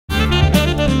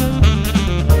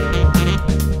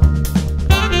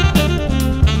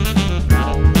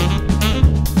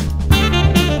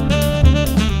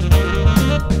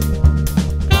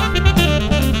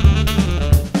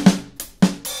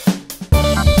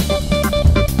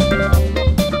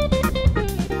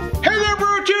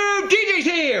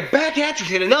Patrick's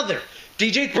hit another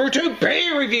DJs BrewTube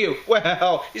I review.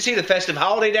 Well, you see the festive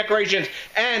holiday decorations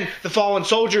and the fallen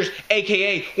soldiers,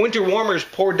 aka winter warmers,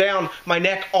 poured down my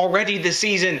neck already this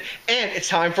season. And it's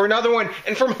time for another one.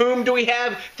 And from whom do we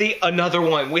have the another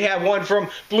one? We have one from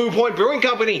Point Brewing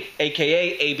Company,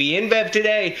 aka AB InBev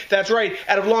today. That's right,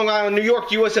 out of Long Island, New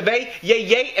York, US of A. Yay,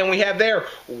 yay. And we have their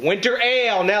Winter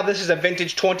Ale. Now, this is a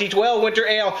vintage 2012 Winter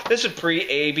Ale. This is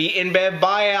pre-AB InBev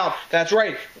buyout. That's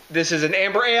right. This is an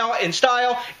amber ale in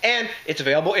style, and it's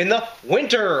available in the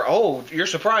winter. Oh, you're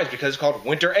surprised because it's called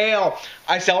Winter Ale.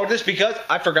 I cellared this because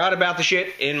I forgot about the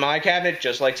shit in my cabinet,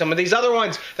 just like some of these other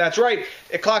ones. That's right.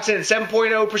 It clocks in at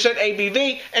 7.0%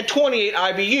 ABV and 28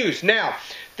 IBUs. Now,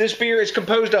 this beer is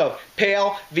composed of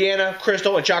pale, Vienna,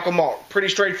 crystal, and chocolate malt. Pretty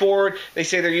straightforward. They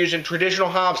say they're using traditional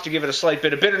hops to give it a slight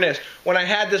bit of bitterness. When I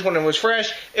had this when it was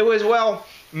fresh, it was, well,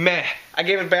 meh. I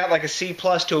gave it about like a C+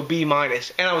 to a B-.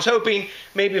 And I was hoping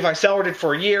maybe if I cellared it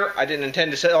for a year, I didn't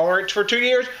intend to cellar it for 2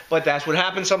 years, but that's what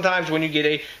happens sometimes when you get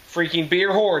a freaking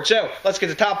beer hoard. So, let's get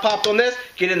the top popped on this,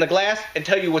 get in the glass, and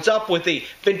tell you what's up with the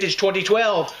vintage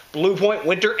 2012 Blue Point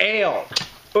Winter Ale.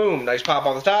 Boom, nice pop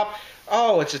on the top.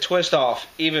 Oh, it's a twist off.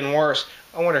 Even worse.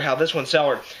 I wonder how this one's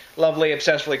cellared. Lovely,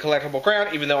 obsessively collectible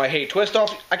crown, even though I hate twist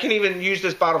off. I can even use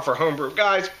this bottle for homebrew.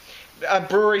 Guys,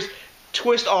 breweries,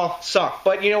 twist off suck.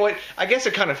 But you know what? I guess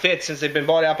it kind of fits since they've been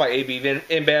bought out by AB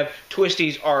InBev.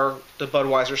 Twisties are the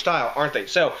Budweiser style, aren't they?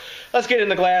 So, let's get in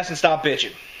the glass and stop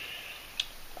bitching.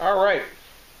 Alright.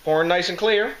 Pouring nice and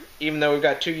clear, even though we've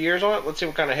got 2 years on it. Let's see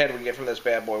what kind of head we can get from this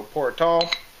bad boy. We'll pour it tall.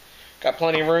 Got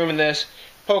plenty of room in this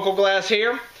Poco glass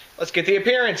here. Let's get the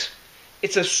appearance.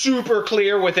 It's a super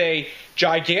clear with a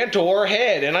gigantor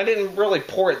head, and I didn't really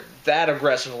pour it that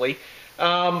aggressively.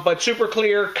 But super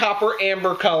clear, copper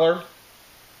amber color.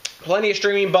 Plenty of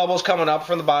streaming bubbles coming up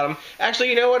from the bottom. Actually,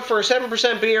 you know what? For a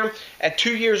 7% beer at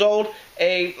 2 years old,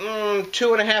 a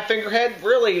 2.5 finger head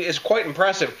really is quite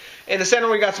impressive. In the center,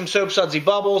 we got some soap sudsy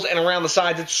bubbles, and around the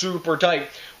sides, it's super tight.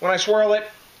 When I swirl it,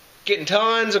 getting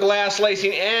tons of glass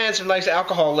lacing and some nice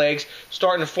alcohol legs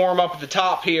starting to form up at the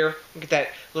top here. Look at that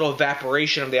little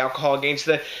evaporation of the alcohol against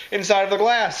the inside of the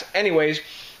glass. Anyways,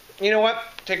 you know what?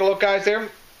 Take a look, guys, there.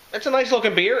 It's a nice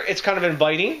looking beer. It's kind of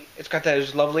inviting. It's got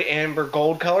those lovely amber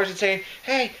gold colors. It's saying,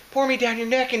 hey, pour me down your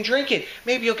neck and drink it.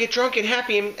 Maybe you'll get drunk and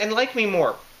happy and like me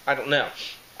more. I don't know.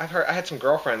 I had some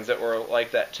girlfriends that were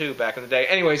like that too back in the day.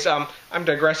 Anyways, I'm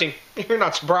digressing. You're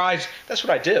not surprised. That's what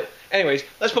I do. Anyways,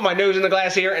 let's put my nose in the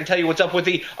glass here and tell you what's up with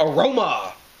the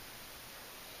aroma.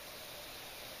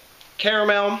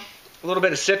 Caramel, a little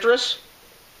bit of citrus,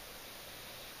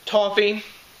 toffee,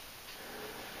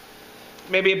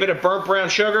 maybe a bit of burnt brown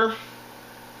sugar,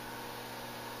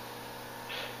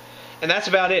 and that's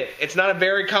about it. It's not a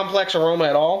very complex aroma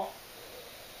at all.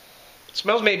 It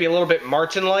smells maybe a little bit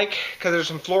Martin-like because there's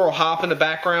some floral hop in the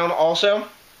background also.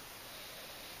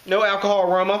 No alcohol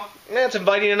aroma. That's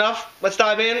inviting enough. Let's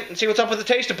dive in and see what's up with the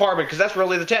taste department, because that's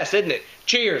really the test, isn't it?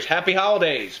 Cheers. Happy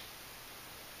holidays.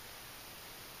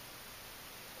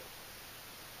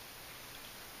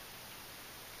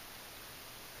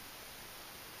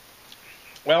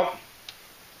 Well,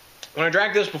 when I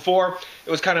drank this before, it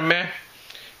was kind of meh,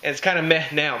 and it's kind of meh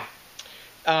now.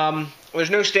 There's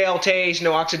no stale taste,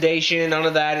 no oxidation, none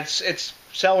of that. It's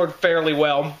cellared fairly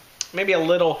well. Maybe a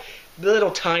little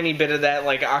tiny bit of that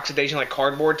like oxidation, like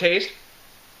cardboard taste.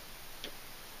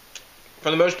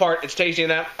 For the most part, it's tasty in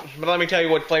that. But let me tell you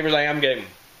what flavors I am getting.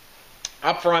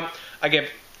 Up front, I get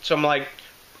some like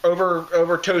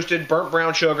over toasted burnt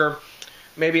brown sugar,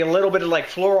 maybe a little bit of like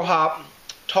floral hop,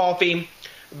 toffee,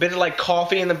 a bit of like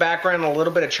coffee in the background, and a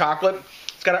little bit of chocolate.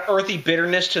 It's got an earthy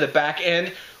bitterness to the back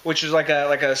end, which is like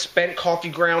a spent coffee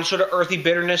ground sort of earthy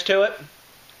bitterness to it.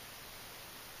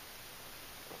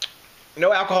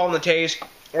 No alcohol in the taste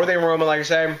or the aroma, like I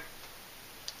say.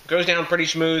 Goes down pretty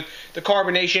smooth. The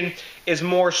carbonation is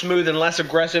more smooth and less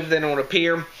aggressive than it would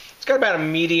appear. It's got about a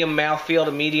medium mouthfeel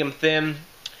to medium thin.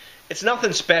 It's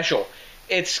nothing special.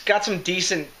 It's got some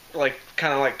decent like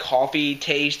kind of like coffee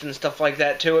taste and stuff like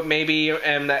that to it maybe,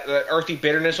 and that earthy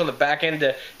bitterness on the back end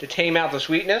to tame out the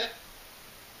sweetness.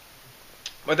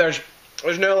 But there's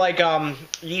no like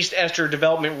yeast ester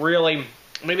development really.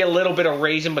 Maybe a little bit of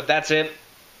raisin, but that's it.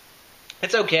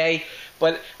 It's okay,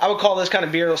 but I would call this kind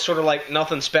of beer sort of like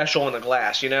nothing special in a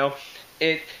glass, you know?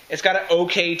 It's got an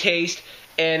okay taste,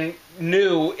 and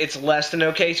new, it's less than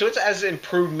okay, so it's as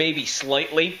improved maybe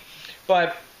slightly,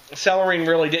 but cellaring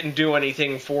really didn't do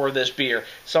anything for this beer.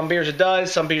 Some beers it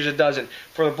does, some beers it doesn't.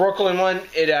 For the Brooklyn one,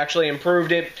 it actually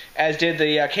improved it, as did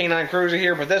the Canine Cruiser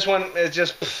here, but this one is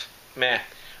just, meh.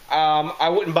 I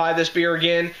wouldn't buy this beer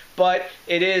again, but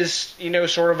it is, you know,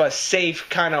 sort of a safe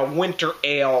kind of winter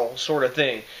ale sort of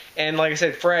thing. And like I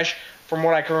said, fresh. From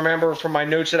what I can remember from my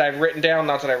notes that I've written down,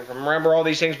 not that I remember all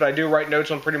these things, but I do write notes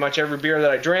on pretty much every beer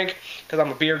that I drink because I'm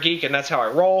a beer geek and that's how I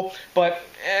roll. But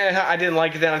I didn't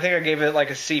like it then. I think I gave it like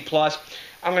a C+.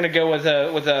 I'm gonna go with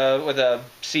a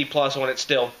C+ on it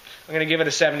still. I'm gonna give it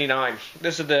a 79.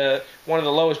 This is one of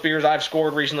the lowest beers I've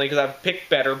scored recently because I've picked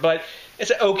better, but it's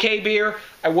an okay beer.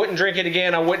 I wouldn't drink it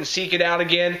again. I wouldn't seek it out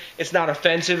again. It's not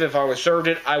offensive. If I was served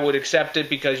it, I would accept it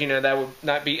because, you know, that would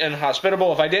not be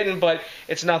inhospitable if I didn't, but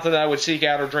it's nothing that I would seek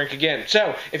out or drink again.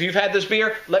 So, if you've had this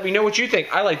beer, let me know what you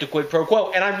think. I like the quid pro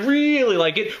quo, and I really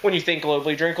like it when you think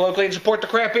locally, drink locally, and support the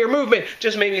craft beer movement.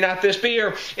 Just maybe not this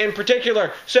beer in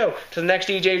particular. So, to the next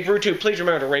DJs BrewTube, please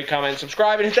remember to rate, comment, and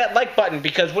subscribe, and hit that like button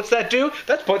because what's that do?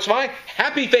 That puts my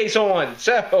happy face on.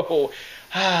 So,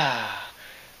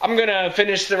 I'm going to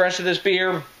finish the rest of this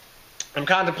beer. I'm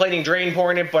contemplating drain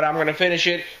pouring it, but I'm going to finish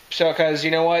it because, you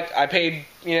know what, I paid,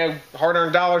 you know,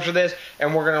 hard-earned dollars for this,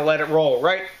 and we're going to let it roll,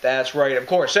 right? That's right, of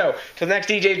course. So, to the next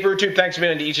DJs BrewTube, thanks a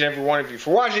million to each and every one of you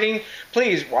for watching.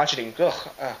 Please,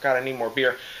 oh, God, I need more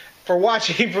beer. For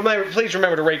watching, please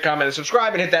remember to rate, comment, and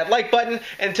subscribe, and hit that like button.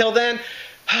 Until then,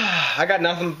 I got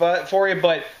nothing for you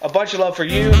but a bunch of love for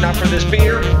you, not for this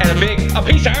beer, and a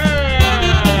peace out!